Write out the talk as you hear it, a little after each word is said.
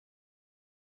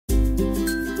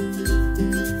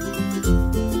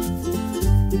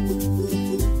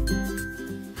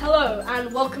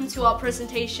and welcome to our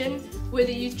presentation. We're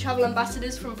the Youth Travel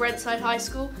Ambassadors from Brentside High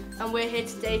School, and we're here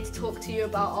today to talk to you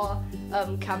about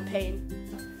our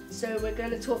campaign. So we're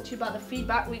going to talk to you about the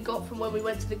feedback we got from when we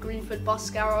went to the Greenford bus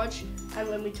garage and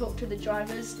when we talked to the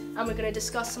drivers, and we're going to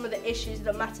discuss some of the issues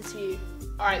that matter to you.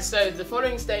 Alright, so the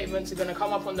following statements are going to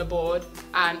come up on the board,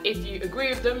 and if you agree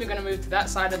with them, you're going to move to that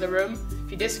side of the room.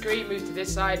 If you disagree, move to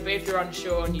this side, but if you're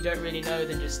unsure and you don't really know,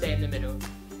 then just stay in the middle.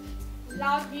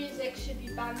 Loud music should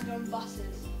be banned on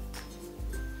buses.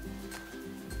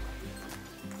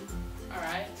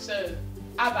 Alright, so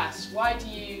Abbas, why do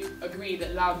you agree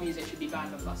that loud music should be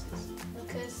banned on buses?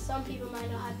 Because some people might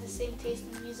not have the same taste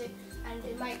in music and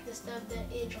it might disturb their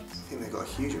eardrums. I think they got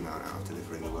a huge amount out of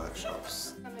delivering the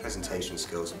workshops. Presentation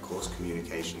skills, of course,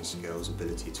 communication skills,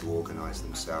 ability to organise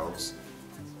themselves.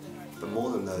 But more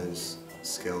than those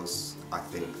skills, I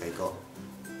think they got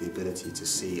the ability to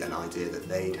see an idea that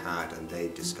they'd had and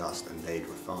they'd discussed and they'd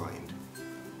refined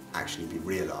actually be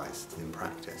realised in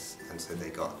practice, and so they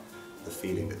got the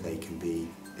feeling that they can be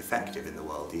effective in the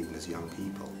world even as young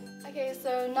people. Okay,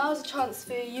 so now's a chance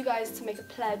for you guys to make a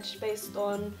pledge based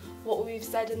on what we've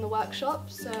said in the workshop.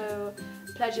 So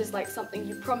pledge is like something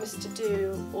you promise to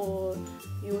do or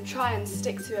you'll try and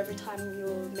stick to every time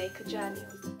you make a journey.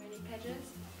 Any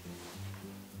pledges?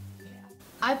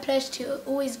 I pledge to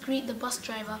always greet the bus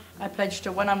driver. I pledge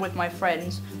to, when I'm with my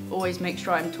friends, always make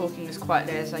sure I'm talking as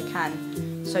quietly as I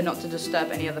can, so not to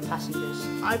disturb any other passengers.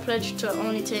 I pledge to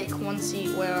only take one seat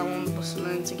when I'm on the bus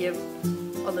alone to give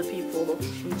other people the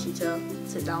opportunity to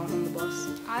sit down on the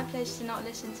bus. I pledge to not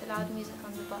listen to loud music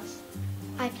on the bus.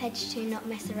 I pledge to not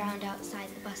mess around outside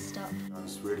the bus stop. I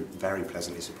was really very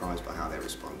pleasantly surprised by how they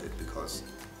responded, because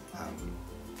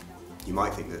you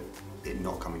might think that it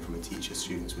not coming from a teacher,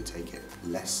 students would take it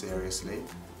less seriously,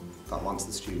 but once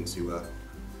the students who were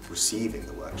receiving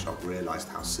the workshop realised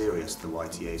how serious the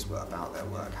YTAs were about their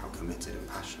work, how committed and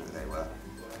passionate they were,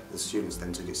 the students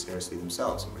then took it seriously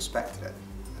themselves and respected it,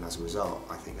 and as a result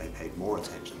I think they paid more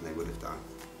attention than they would have done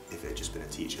if it had just been a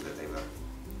teacher that they were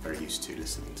very used to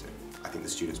listening to. I think the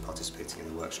students participating in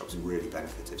the workshops really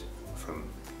benefited from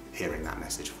hearing that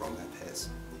message from their peers.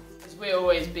 We're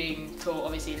always being taught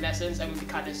obviously lessons, and we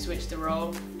kind of switched the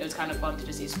role. It was kind of fun to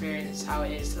just experience how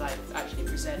it is to like actually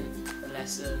present a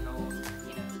lesson, or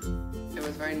you know. It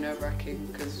was very nerve-wracking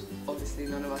because obviously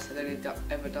none of us had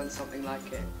ever done something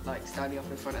like it, like standing up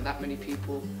in front of that many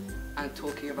people and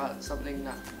talking about something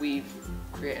that we've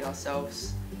created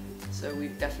ourselves. So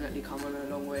we've definitely come on a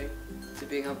long way to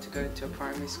being able to go into a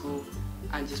primary school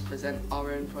and just present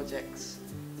our own projects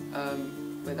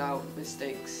without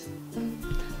mistakes.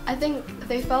 I think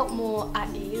they felt more at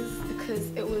ease because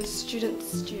it was student to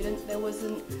student. There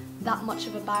wasn't that much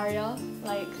of a barrier.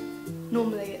 Like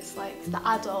normally it's like the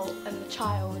adult and the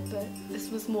child, but this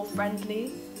was more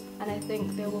friendly, and I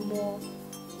think they were more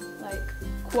like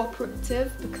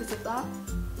cooperative because of that.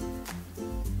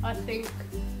 I think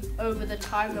over the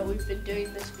time that we've been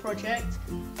doing this project,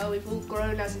 we've all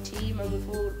grown as a team, and we've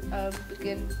all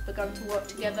begun to work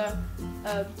together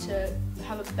to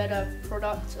have a better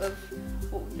product of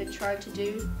what we've been trying to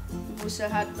do. We've also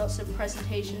had lots of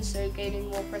presentations, so gaining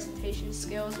more presentation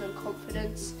skills and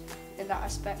confidence in that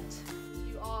aspect.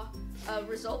 You are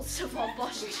results of our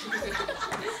bus.